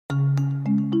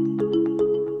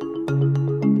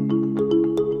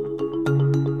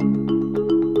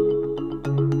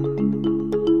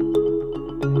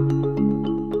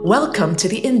Welcome to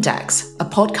The Index, a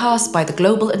podcast by the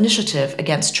Global Initiative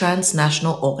Against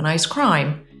Transnational Organised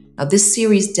Crime. Now, this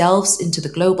series delves into the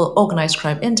Global Organised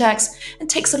Crime Index and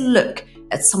takes a look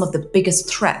at some of the biggest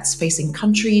threats facing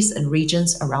countries and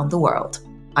regions around the world.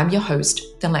 I'm your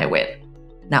host, Danlewin.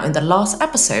 Now, in the last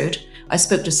episode, I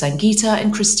spoke to Sangeeta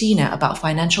and Christina about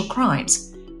financial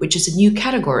crimes, which is a new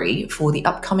category for the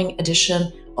upcoming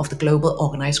edition of the Global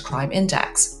Organised Crime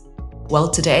Index. Well,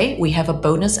 today we have a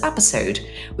bonus episode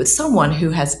with someone who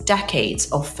has decades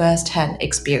of first-hand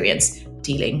experience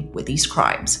dealing with these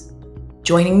crimes.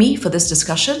 Joining me for this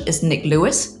discussion is Nick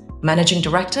Lewis, Managing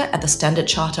Director at the Standard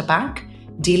Chartered Bank,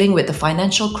 dealing with the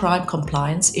financial crime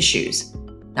compliance issues.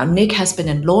 Now, Nick has been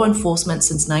in law enforcement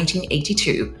since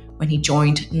 1982 when he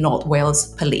joined North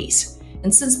Wales Police.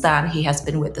 And since then, he has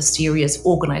been with the Serious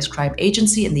Organised Crime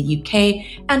Agency in the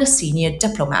UK and a senior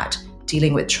diplomat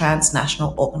dealing with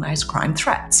transnational organised crime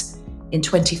threats. In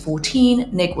 2014,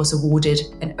 Nick was awarded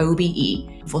an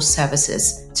OBE for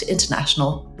services to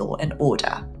international law and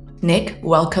order. Nick,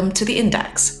 welcome to The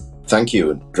Index. Thank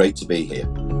you, and great to be here.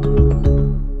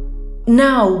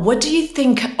 Now, what do you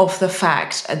think of the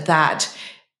fact that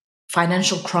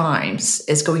financial crimes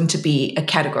is going to be a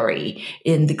category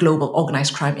in the Global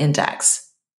Organised Crime Index?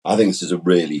 I think this is a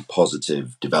really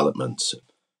positive development.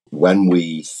 When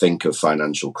we think of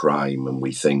financial crime and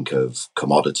we think of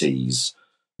commodities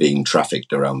being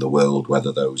trafficked around the world,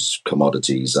 whether those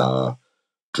commodities are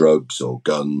drugs or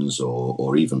guns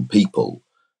or even people,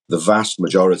 the vast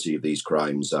majority of these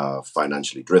crimes are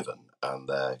financially driven and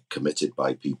they're committed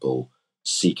by people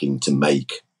seeking to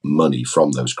make money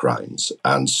from those crimes.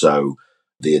 And so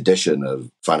the addition of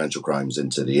financial crimes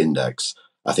into the index,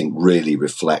 I think, really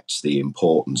reflects the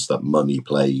importance that money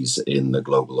plays in the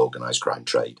global organised crime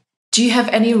trade. Do you have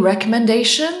any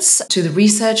recommendations to the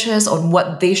researchers on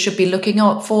what they should be looking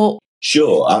out for?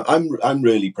 Sure. I'm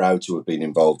really proud to have been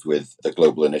involved with the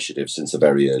Global Initiative since the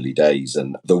very early days,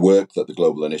 and the work that the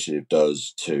Global Initiative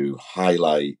does to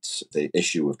highlight the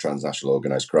issue of transnational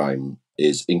organised crime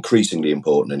is increasingly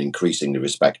important and increasingly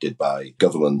respected by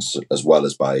governments as well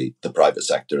as by the private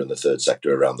sector and the third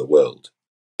sector around the world.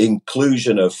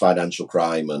 Inclusion of financial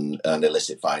crime and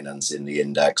illicit finance in the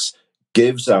index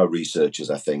gives our researchers,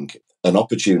 I think, an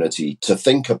opportunity to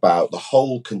think about the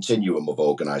whole continuum of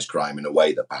organised crime in a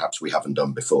way that perhaps we haven't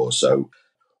done before. So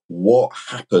what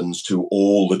happens to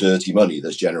all the dirty money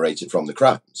that's generated from the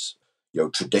crimes?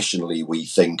 Traditionally, we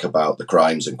think about the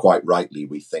crimes, and quite rightly,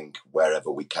 we think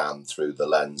wherever we can through the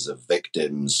lens of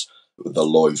victims. The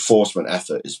law enforcement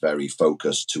effort is very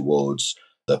focused towards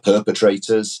the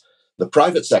perpetrators. The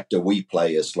private sector, we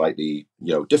play a slightly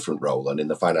different role, and in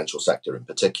the financial sector in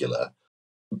particular,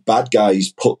 bad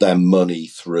guys put their money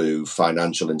through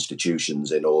financial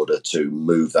institutions in order to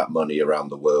move that money around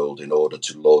the world, in order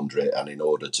to launder it, and in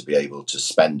order to be able to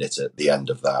spend it at the end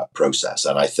of that process.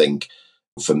 And I think,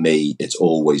 for me, it's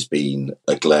always been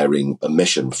a glaring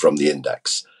omission from the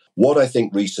index. What I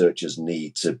think researchers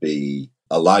need to be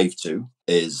alive to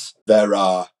is there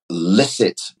are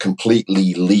licit,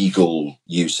 completely legal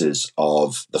uses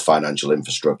of the financial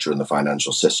infrastructure and the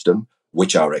financial system,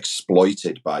 which are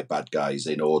exploited by bad guys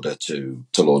in order to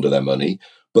launder their money.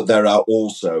 But there are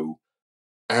also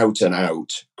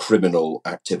out-and-out criminal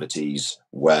activities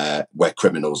where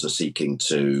criminals are seeking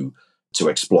to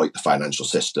exploit the financial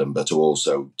system, but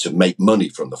also to make money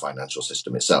from the financial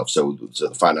system itself. So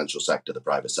the financial sector, the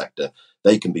private sector,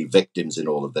 they can be victims in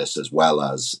all of this as well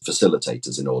as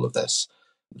facilitators in all of this.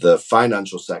 The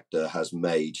financial sector has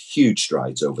made huge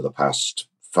strides over the past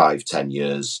 5-10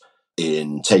 years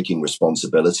in taking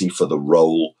responsibility for the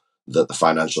role that the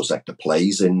financial sector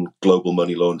plays in global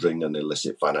money laundering and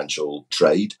illicit financial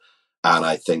trade. And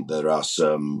I think there are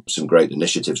some great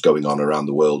initiatives going on around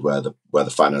the world where the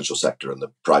financial sector and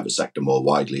the private sector more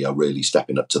widely are really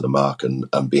stepping up to the mark and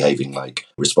behaving like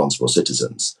responsible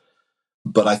citizens.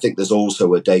 But I think there's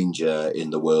also a danger in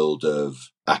the world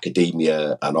of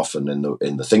academia and often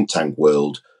in the think tank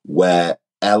world where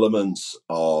elements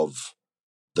of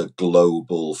the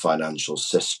global financial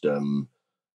system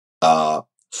are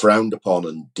frowned upon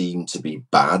and deemed to be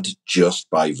bad just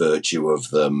by virtue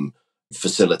of them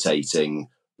facilitating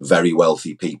very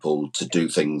wealthy people to do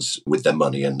things with their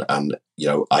money. And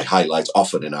I highlight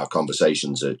often in our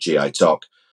conversations at GI Talk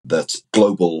that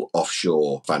global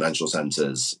offshore financial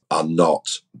centres are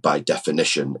not by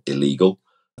definition illegal.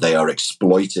 They are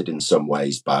exploited in some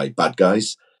ways by bad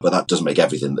guys, but that doesn't make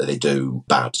everything that they do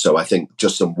bad. So I think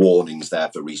just some warnings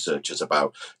there for researchers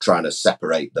about trying to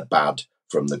separate the bad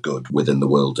from the good within the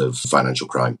world of financial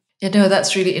crime.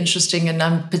 That's really interesting. And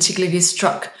I'm particularly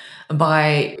struck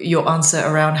by your answer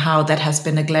around how that has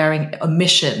been a glaring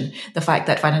omission, the fact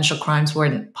that financial crimes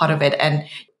weren't part of it. And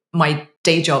my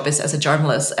day job is as a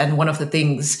journalist, and one of the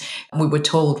things we were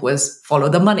told was follow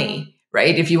the money,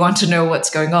 right? If you want to know what's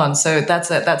going on. So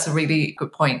that's a really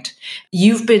good point.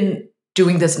 You've been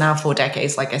doing this now for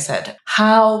decades, like I said.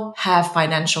 How have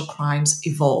financial crimes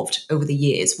evolved over the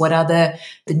years? What are the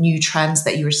new trends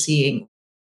that you're seeing?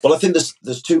 Well, I think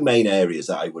there's two main areas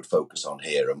that I would focus on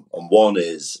here. And one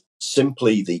is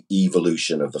simply the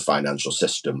evolution of the financial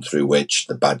system through which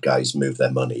the bad guys move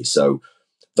their money. So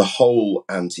the whole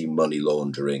anti-money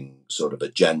laundering sort of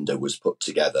agenda was put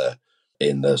together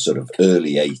in the sort of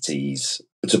early 80s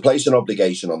to place an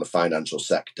obligation on the financial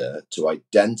sector to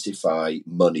identify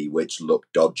money which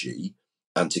looked dodgy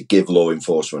and to give law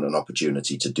enforcement an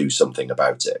opportunity to do something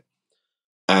about it.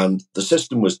 And the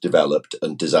system was developed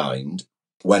and designed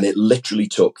when it literally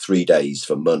took 3 days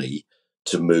for money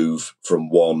to move from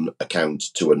one account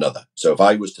to another. So if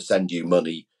I was to send you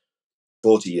money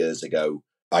 40 years ago,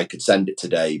 I could send it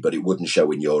today, but it wouldn't show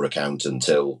in your account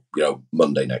until,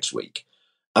 Monday next week.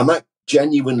 And that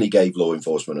genuinely gave law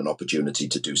enforcement an opportunity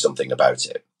to do something about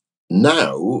it.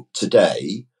 Now,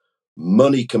 today,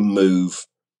 money can move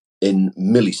in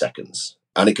milliseconds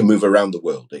and it can move around the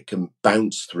world. It can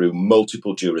bounce through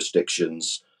multiple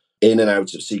jurisdictions, in and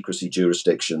out of secrecy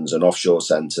jurisdictions and offshore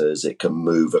centres. It can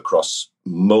move across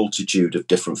multitude of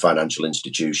different financial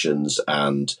institutions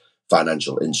and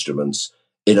financial instruments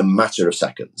in a matter of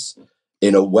seconds,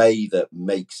 in a way that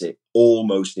makes it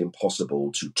almost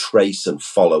impossible to trace and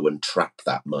follow and track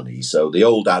that money. So the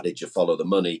old adage of follow the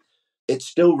money, it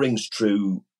still rings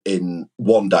true in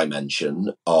one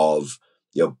dimension of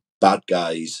bad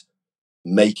guys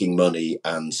making money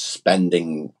and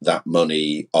spending that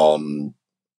money on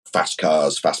fast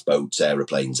cars, fast boats,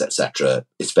 aeroplanes, etc.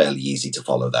 It's fairly easy to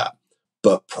follow that.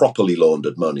 But properly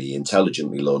laundered money,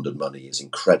 intelligently laundered money, is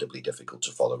incredibly difficult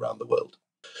to follow around the world.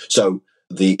 So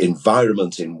the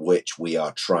environment in which we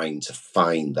are trying to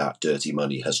find that dirty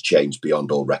money has changed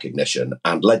beyond all recognition,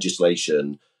 and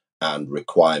legislation and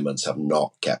requirements have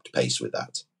not kept pace with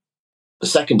that. The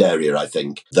second area, I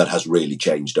think, that has really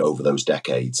changed over those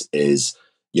decades is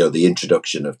the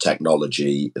introduction of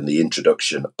technology and the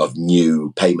introduction of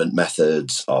new payment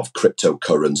methods, of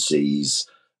cryptocurrencies,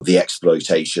 the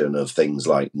exploitation of things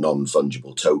like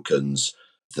non-fungible tokens,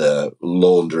 the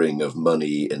laundering of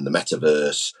money in the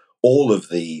metaverse. All of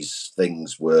these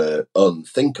things were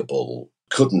unthinkable,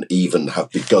 couldn't even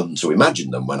have begun to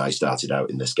imagine them when I started out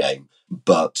in this game.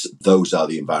 But those are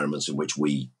the environments in which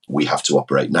we have to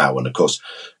operate now. And of course,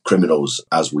 criminals,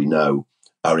 as we know,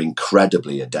 are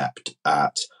incredibly adept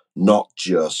at not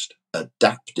just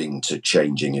adapting to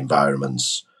changing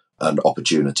environments and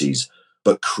opportunities,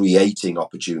 but creating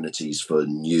opportunities for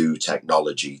new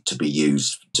technology to be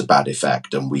used to bad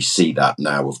effect. And we see that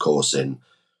now, of course, in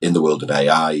the world of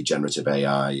AI, generative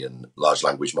AI and large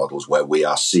language models, where we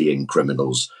are seeing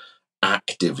criminals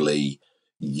actively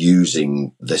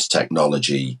using this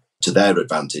technology to their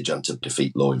advantage and to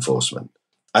defeat law enforcement.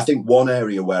 I think one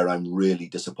area where I'm really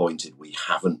disappointed we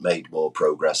haven't made more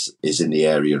progress is in the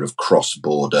area of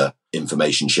cross-border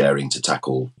information sharing to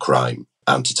tackle crime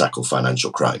and to tackle financial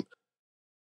crime.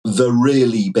 The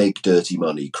really big dirty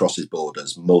money crosses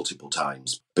borders multiple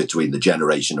times between the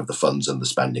generation of the funds and the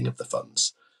spending of the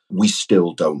funds. We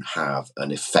still don't have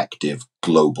an effective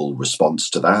global response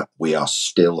to that. We are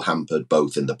still hampered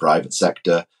both in the private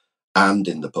sector and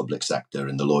in the public sector,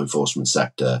 in the law enforcement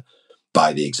sector,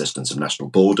 by the existence of national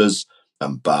borders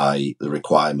and by the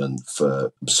requirement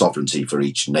for sovereignty for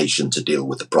each nation to deal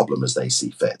with the problem as they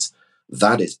see fit.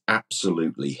 That is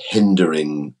absolutely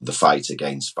hindering the fight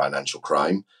against financial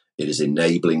crime. It is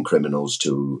enabling criminals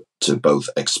to both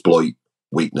exploit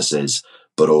weaknesses,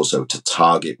 but also to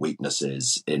target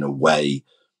weaknesses in a way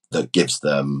that gives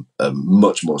them a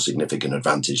much more significant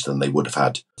advantage than they would have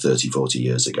had 30, 40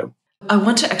 years ago. I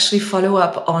want to actually follow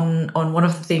up on one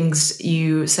of the things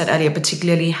you said earlier,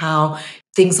 particularly how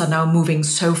things are now moving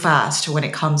so fast when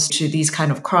it comes to these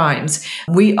kind of crimes.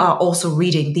 We are also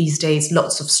reading these days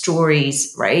lots of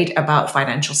stories, right, about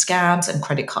financial scams and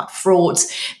credit card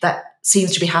frauds that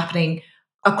seems to be happening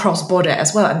across border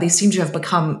as well. And they seem to have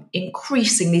become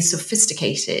increasingly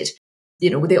sophisticated.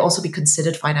 Would they also be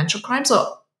considered financial crimes,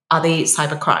 or are they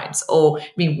cyber crimes? Or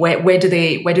where do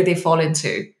they fall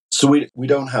into? So we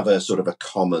don't have a sort of a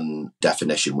common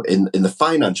definition. In the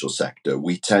financial sector,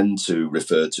 we tend to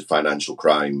refer to financial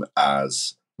crime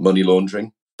as money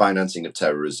laundering, financing of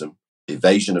terrorism,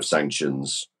 evasion of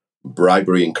sanctions,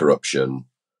 bribery and corruption,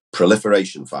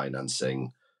 proliferation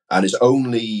financing. And it's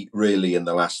only really in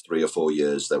the last 3 or 4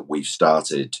 years that we've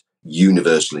started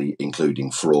universally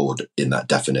including fraud in that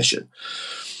definition.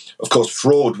 Of course,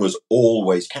 fraud was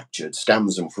always captured.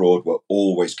 Scams and fraud were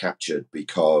always captured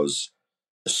because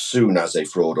as soon as a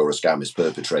fraud or a scam is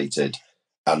perpetrated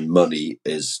and money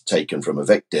is taken from a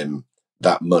victim,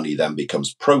 that money then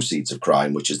becomes proceeds of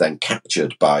crime, which is then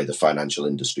captured by the financial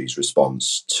industry's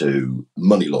response to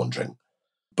money laundering.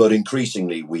 But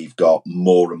increasingly, we've got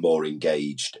more and more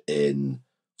engaged in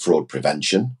fraud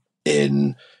prevention,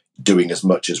 in doing as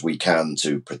much as we can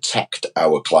to protect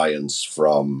our clients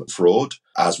from fraud,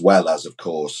 as well as, of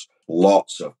course,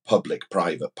 lots of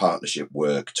public-private partnership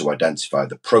work to identify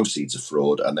the proceeds of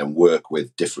fraud and then work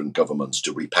with different governments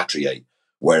to repatriate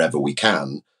wherever we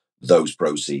can those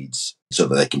proceeds so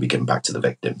that they can be given back to the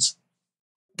victims.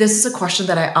 This is a question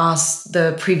that I asked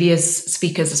the previous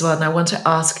speakers as well, and I want to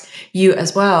ask you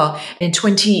as well. In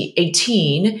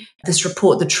 2018, this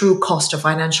report, The True Cost of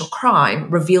Financial Crime,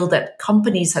 revealed that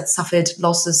companies had suffered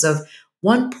losses of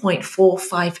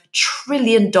 $1.45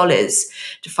 trillion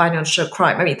to financial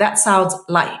crime. I mean, that sounds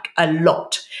like a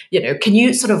lot. Can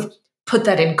you sort of put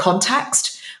that in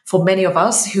context for many of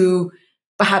us who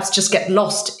perhaps just get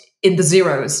lost in the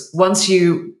zeros once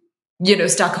you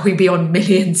start going beyond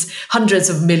millions, hundreds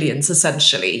of millions,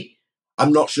 essentially?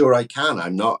 I'm not sure I can.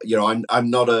 I'm not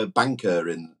a banker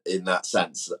in that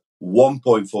sense.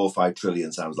 1.45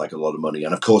 trillion sounds like a lot of money.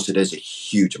 And of course, it is a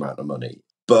huge amount of money.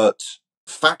 But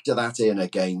factor that in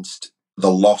against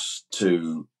the loss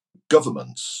to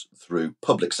governments through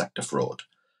public sector fraud.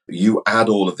 You add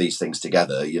all of these things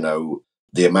together,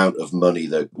 the amount of money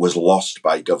that was lost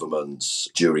by governments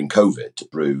during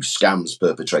COVID through scams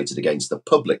perpetrated against the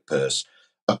public purse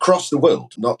across the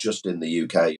world, not just in the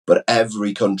UK, but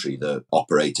every country that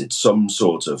operated some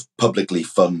sort of publicly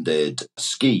funded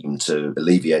scheme to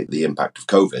alleviate the impact of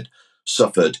COVID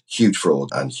suffered huge fraud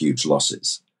and huge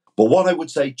losses. But what I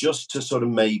would say, just to sort of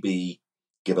maybe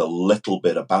give a little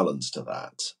bit of balance to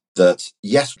that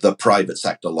yes, the private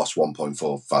sector lost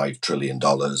 $1.45 trillion.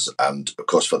 And of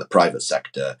course, for the private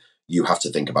sector, you have to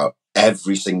think about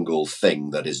every single thing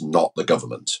that is not the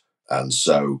government. And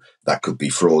so that could be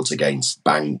frauds against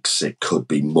banks. It could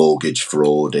be mortgage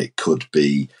fraud. It could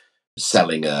be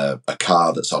selling a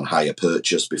car that's on hire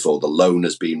purchase before the loan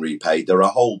has been repaid. There are a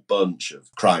whole bunch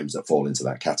of crimes that fall into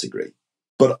that category.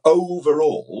 But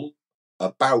overall,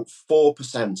 about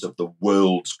 4% of the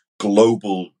world's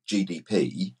global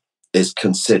GDP is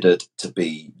considered to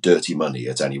be dirty money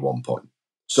at any one point.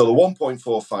 So the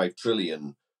 1.45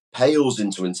 trillion pales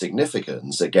into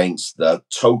insignificance against the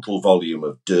total volume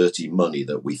of dirty money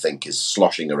that we think is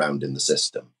sloshing around in the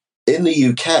system. In the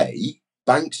UK,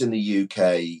 banks in the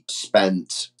UK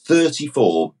spent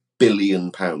 £34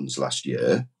 billion last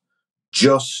year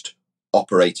just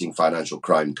operating financial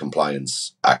crime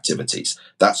compliance activities.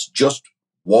 That's just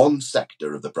one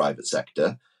sector of the private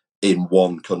sector in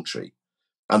one country.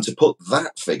 And to put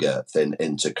that figure then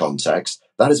into context,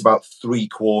 that is about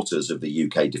 3/4 of the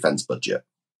UK defence budget.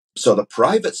 So the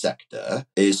private sector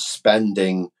is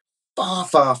spending far,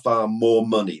 far, far more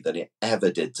money than it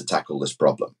ever did to tackle this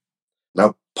problem.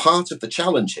 Now, part of the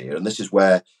challenge here, and this is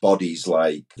where bodies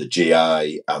like the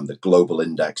GI and the Global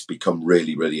Index become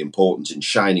really, really important in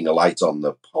shining a light on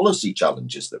the policy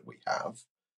challenges that we have.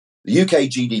 The UK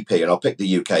GDP, and I'll pick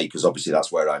the UK because obviously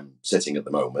that's where I'm sitting at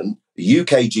the moment. The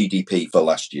UK GDP for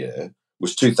last year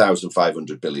was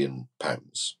 £2,500 billion.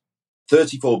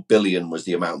 34 billion was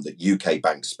the amount that UK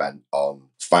banks spent on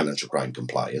financial crime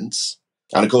compliance.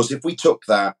 And of course, if we took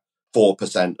that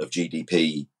 4% of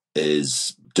GDP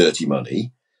is dirty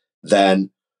money, then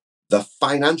the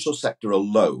financial sector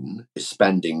alone is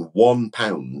spending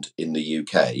 £1 in the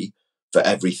UK for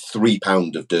every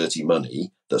 £3 of dirty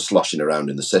money that's sloshing around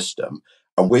in the system.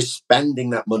 And we're spending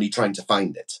that money trying to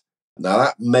find it. Now,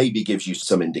 that maybe gives you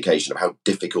some indication of how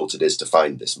difficult it is to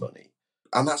find this money.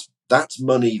 And that's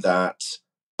money that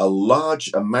a large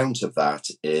amount of that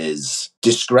is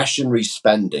discretionary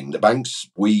spending. The banks,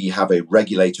 we have a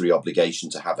regulatory obligation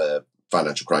to have a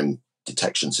financial crime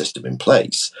detection system in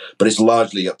place, but it's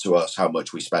largely up to us how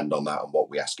much we spend on that and what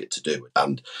we ask it to do.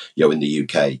 And in the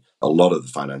UK, a lot of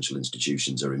the financial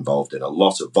institutions are involved in a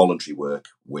lot of voluntary work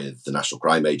with the National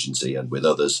Crime Agency and with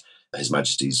others, His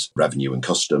Majesty's Revenue and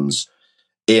Customs,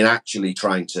 in actually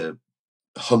trying to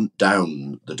hunt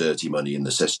down the dirty money in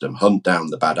the system, hunt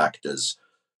down the bad actors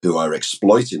who are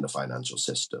exploiting the financial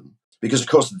system, because of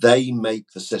course they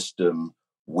make the system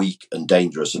weak and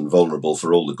dangerous and vulnerable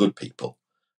for all the good people.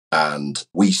 And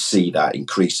we see that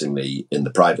increasingly in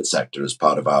the private sector as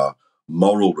part of our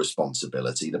moral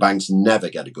responsibility. The banks never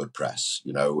get a good press,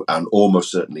 and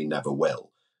almost certainly never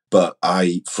will. But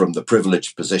from the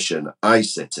privileged position I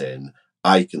sit in,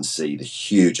 I can see the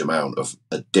huge amount of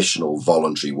additional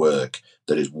voluntary work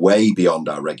that is way beyond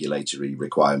our regulatory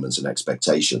requirements and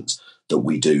expectations that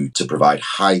we do to provide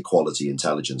high quality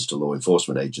intelligence to law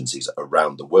enforcement agencies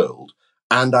around the world.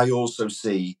 And I also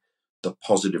see the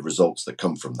positive results that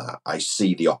come from that. I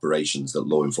see the operations that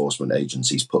law enforcement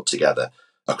agencies put together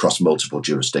across multiple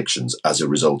jurisdictions as a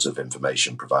result of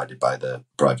information provided by the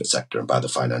private sector and by the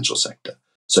financial sector.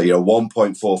 So,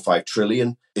 1.45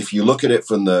 trillion. If you look at it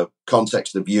from the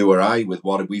context of you or I, with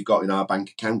what we've got in our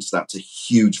bank accounts, that's a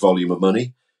huge volume of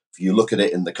money. If you look at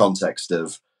it in the context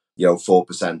of,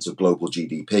 4% of global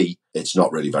GDP, it's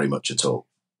not really very much at all.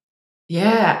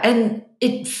 Yeah, and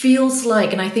it feels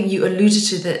like, and I think you alluded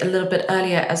to that a little bit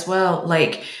earlier as well,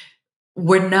 like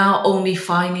we're now only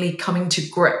finally coming to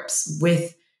grips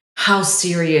with how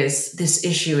serious this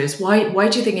issue is. Why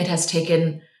do you think it has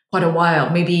taken quite a while?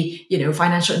 Maybe,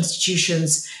 financial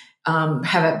institutions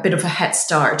have a bit of a head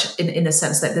start in a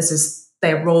sense that this is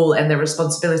their role and their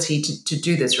responsibility to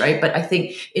do this, right? But I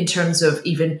think in terms of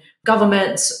even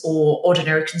governments or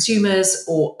ordinary consumers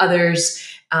or others,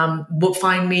 will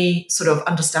find me sort of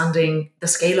understanding the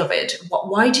scale of it.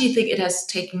 Why do you think it has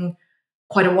taken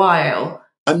quite a while?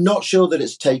 I'm not sure that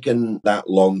it's taken that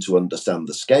long to understand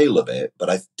the scale of it, but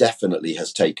it definitely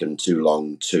has taken too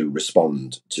long to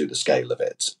respond to the scale of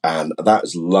it. And that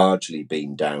has largely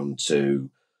been down to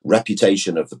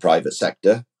reputation of the private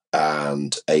sector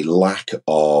and a lack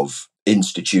of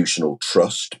institutional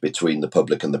trust between the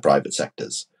public and the private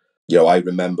sectors. I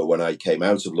remember when I came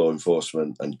out of law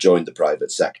enforcement and joined the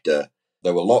private sector,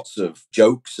 there were lots of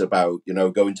jokes about,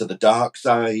 going to the dark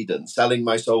side and selling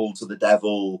my soul to the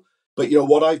devil. But,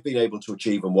 what I've been able to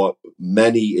achieve and what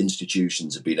many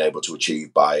institutions have been able to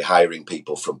achieve by hiring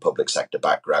people from public sector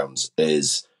backgrounds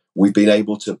is we've been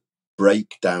able to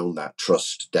break down that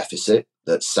trust deficit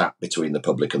that sat between the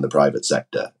public and the private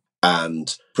sector.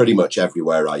 And pretty much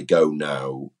everywhere I go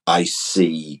now, I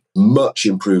see much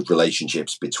improved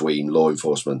relationships between law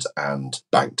enforcement and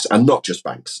banks, and not just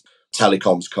banks.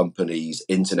 Telecoms companies,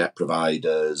 internet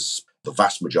providers, the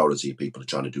vast majority of people are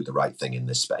trying to do the right thing in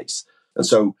this space. And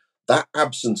so that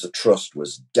absence of trust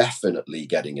was definitely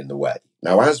getting in the way.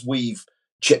 Now, as we've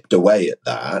chipped away at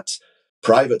that,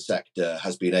 private sector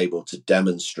has been able to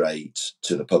demonstrate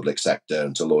to the public sector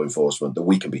and to law enforcement that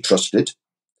we can be trusted,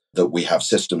 that we have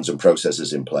systems and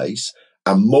processes in place,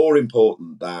 and more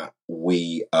important, that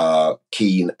we are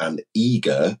keen and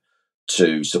eager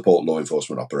to support law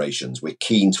enforcement operations. We're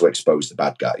keen to expose the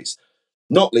bad guys,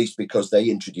 not least because they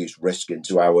introduce risk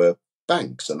into our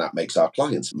banks, and that makes our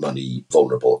clients' money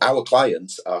vulnerable. Our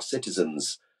clients are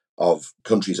citizens of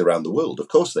countries around the world. Of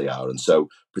course they are. And so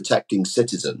protecting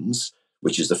citizens,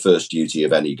 which is the first duty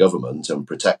of any government, and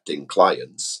protecting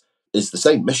clients is the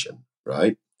same mission,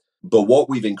 right? But what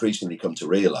we've increasingly come to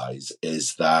realize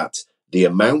is that the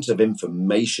amount of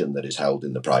information that is held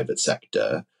in the private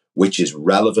sector, which is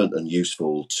relevant and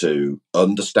useful to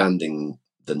understanding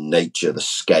the nature, the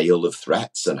scale of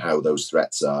threats and how those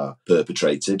threats are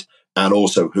perpetrated, and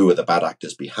also who are the bad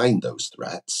actors behind those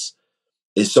threats,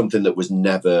 is something that was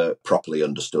never properly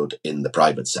understood in the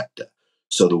private sector.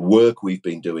 So the work we've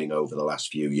been doing over the last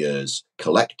few years,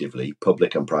 collectively,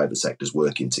 public and private sectors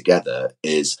working together,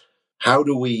 is how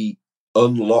do we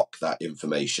unlock that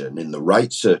information in the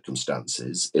right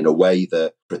circumstances in a way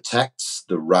that protects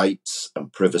the rights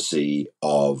and privacy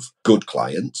of good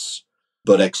clients,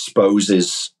 but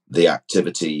exposes the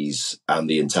activities and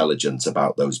the intelligence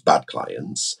about those bad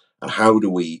clients? And how do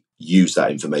we use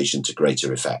that information to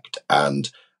greater effect? And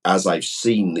as I've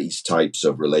seen these types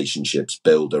of relationships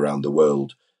build around the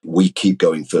world, we keep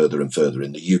going further and further.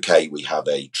 In the UK, we have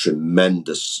a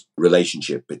tremendous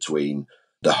relationship between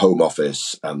the Home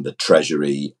Office and the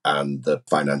Treasury and the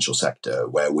financial sector,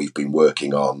 where we've been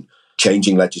working on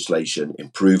changing legislation,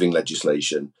 improving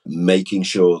legislation, making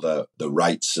sure that the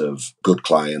rights of good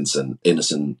clients and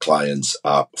innocent clients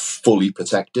are fully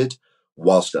protected,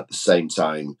 whilst at the same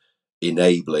time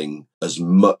enabling as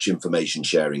much information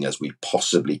sharing as we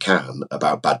possibly can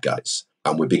about bad guys.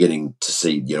 And we're beginning to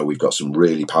see, we've got some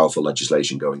really powerful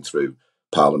legislation going through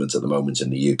Parliament at the moment in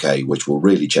the UK, which will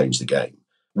really change the game.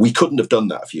 We couldn't have done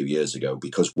that a few years ago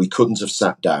because we couldn't have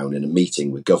sat down in a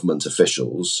meeting with government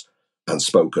officials and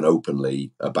spoken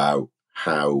openly about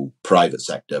how private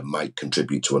sector might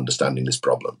contribute to understanding this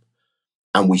problem.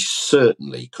 And we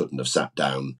certainly couldn't have sat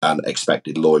down and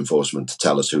expected law enforcement to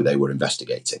tell us who they were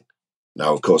investigating.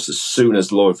 Now, of course, as soon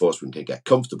as law enforcement can get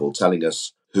comfortable telling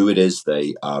us who it is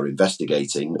they are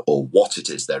investigating or what it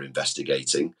is they're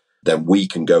investigating, then we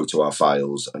can go to our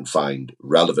files and find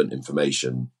relevant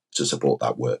information to support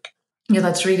that work. Yeah,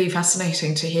 that's really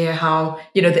fascinating to hear how,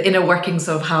 the inner workings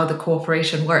of how the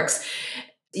corporation works.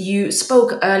 You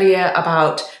spoke earlier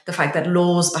about the fact that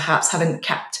laws perhaps haven't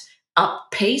kept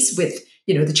up pace with,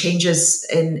 the changes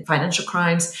in financial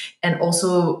crimes and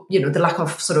also, the lack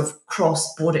of sort of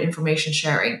cross-border information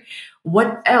sharing.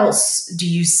 What else do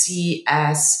you see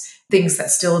as things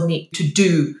that still need to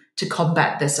do to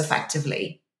combat this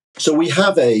effectively? So we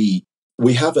have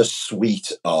a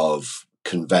suite of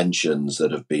conventions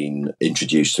that have been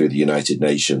introduced through the United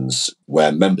Nations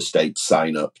where member states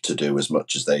sign up to do as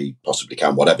much as they possibly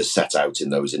can, whatever's set out in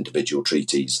those individual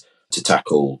treaties to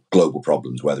tackle global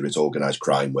problems, whether it's organised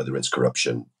crime, whether it's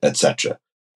corruption, etc.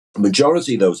 The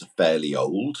majority of those are fairly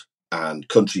old, and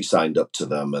countries signed up to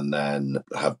them and then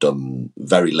have done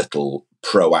very little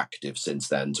proactive since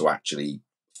then to actually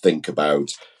think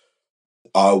about,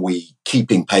 are we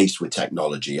keeping pace with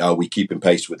technology? Are we keeping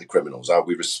pace with the criminals? Are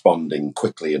we responding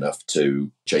quickly enough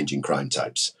to changing crime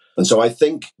types? And so I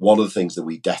think one of the things that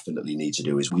we definitely need to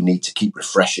do is we need to keep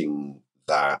refreshing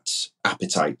that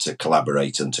appetite to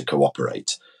collaborate and to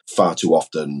cooperate. Far too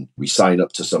often we sign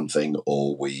up to something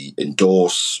or we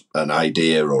endorse an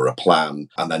idea or a plan,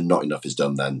 and then not enough is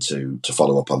done then to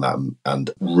follow up on that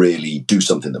and really do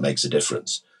something that makes a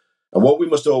difference. And what we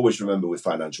must always remember with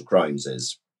financial crimes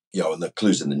is, and the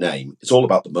clue's in the name, it's all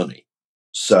about the money.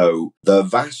 So the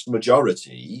vast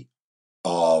majority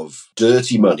of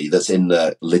dirty money that's in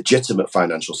the legitimate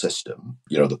financial system,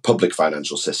 the public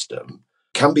financial system,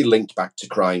 can be linked back to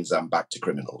crimes and back to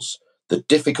criminals. The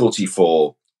difficulty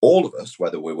for all of us,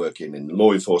 whether we're working in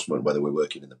law enforcement, whether we're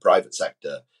working in the private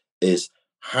sector, is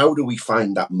how do we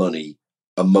find that money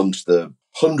amongst the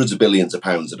hundreds of billions of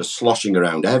pounds that are sloshing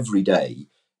around every day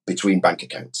between bank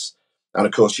accounts? And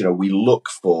of course, we look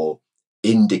for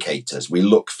indicators, we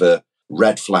look for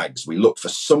red flags, we look for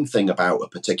something about a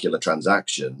particular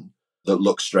transaction that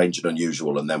looks strange and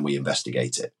unusual, and then we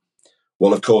investigate it.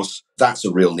 Well, of course, that's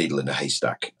a real needle in a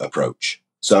haystack approach.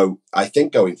 So I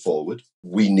think going forward,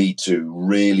 we need to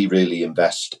really, really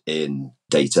invest in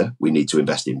data. We need to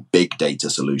invest in big data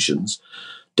solutions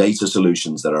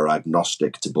that are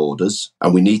agnostic to borders.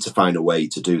 And we need to find a way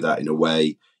to do that in a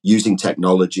way using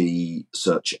technology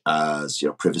such as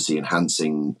privacy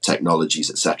enhancing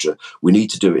technologies, etc. We need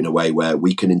to do it in a way where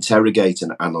we can interrogate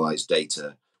and analyze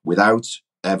data without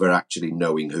ever actually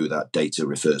knowing who that data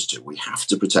refers to. We have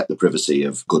to protect the privacy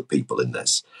of good people in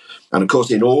this. And of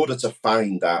course, in order to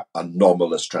find that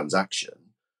anomalous transaction,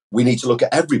 we need to look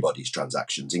at everybody's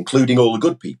transactions, including all the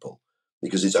good people,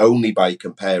 because it's only by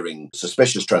comparing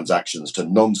suspicious transactions to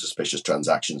non-suspicious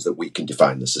transactions that we can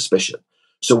define the suspicion.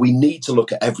 So we need to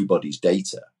look at everybody's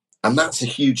data. And that's a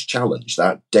huge challenge.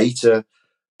 That data,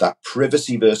 that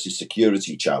privacy versus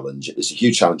security challenge is a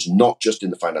huge challenge, not just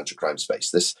in the financial crime space.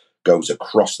 This goes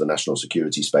across the national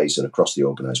security space and across the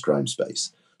organised crime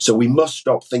space. So we must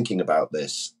stop thinking about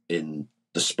this in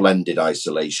the splendid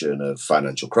isolation of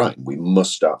financial crime. We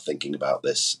must start thinking about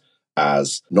this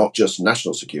as not just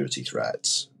national security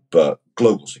threats, but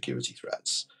global security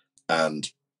threats.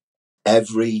 And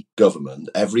every government,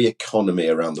 every economy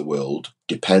around the world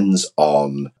depends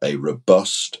on a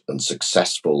robust and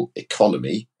successful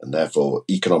economy and therefore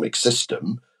economic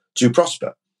system to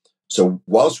prosper. So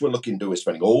whilst we're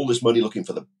spending all this money looking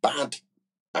for the bad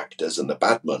actors and the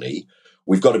bad money,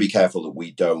 we've got to be careful that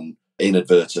we don't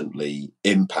inadvertently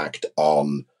impact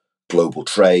on global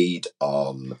trade,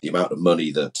 on the amount of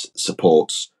money that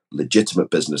supports legitimate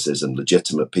businesses and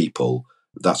legitimate people.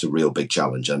 That's a real big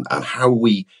challenge. And how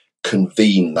we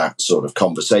convene that sort of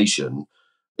conversation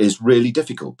is really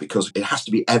difficult because it has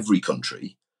to be every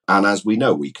country. And as we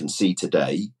know, we can see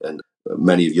today, and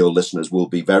many of your listeners will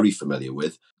be very familiar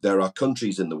with, there are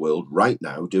countries in the world right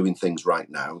now doing things right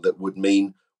now that would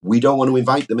mean we don't want to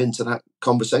invite them into that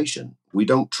conversation. We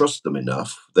don't trust them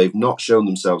enough. They've not shown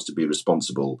themselves to be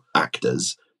responsible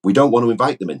actors. We don't want to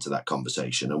invite them into that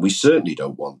conversation. And we certainly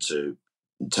don't want to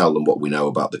tell them what we know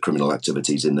about the criminal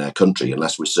activities in their country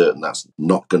unless we're certain that's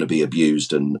not going to be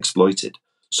abused and exploited.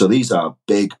 So these are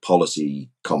big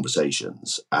policy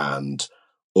conversations, and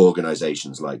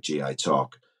organizations like GI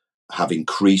Talk have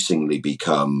increasingly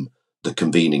become the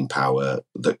convening power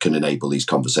that can enable these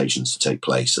conversations to take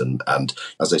place. And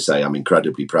as I say, I'm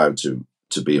incredibly proud to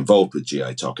be involved with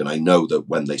GI Talk. And I know that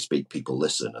when they speak, people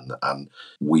listen. And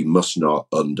we must not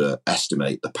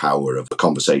underestimate the power of a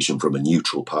conversation from a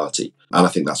neutral party. And I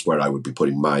think that's where I would be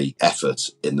putting my effort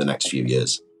in the next few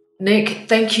years. Nick,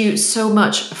 thank you so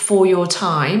much for your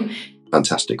time.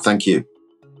 Fantastic. Thank you.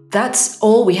 That's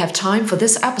all we have time for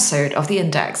this episode of The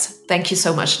Index. Thank you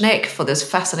so much, Nick, for this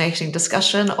fascinating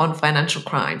discussion on financial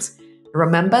crimes.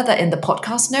 Remember that in the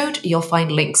podcast note, you'll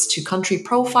find links to country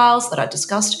profiles that are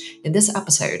discussed in this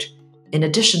episode. In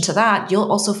addition to that,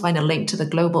 you'll also find a link to the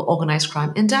Global Organized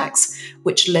Crime Index,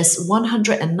 which lists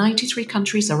 193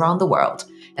 countries around the world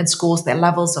and scores their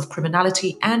levels of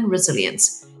criminality and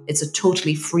resilience. It's a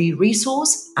totally free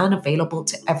resource and available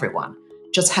to everyone.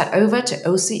 Just head over to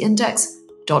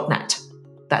ocindex.net.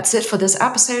 That's it for this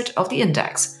episode of The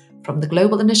Index from the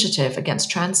Global Initiative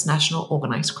Against Transnational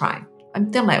Organized Crime.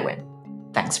 I'm Tim Lewin.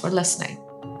 Thanks for listening.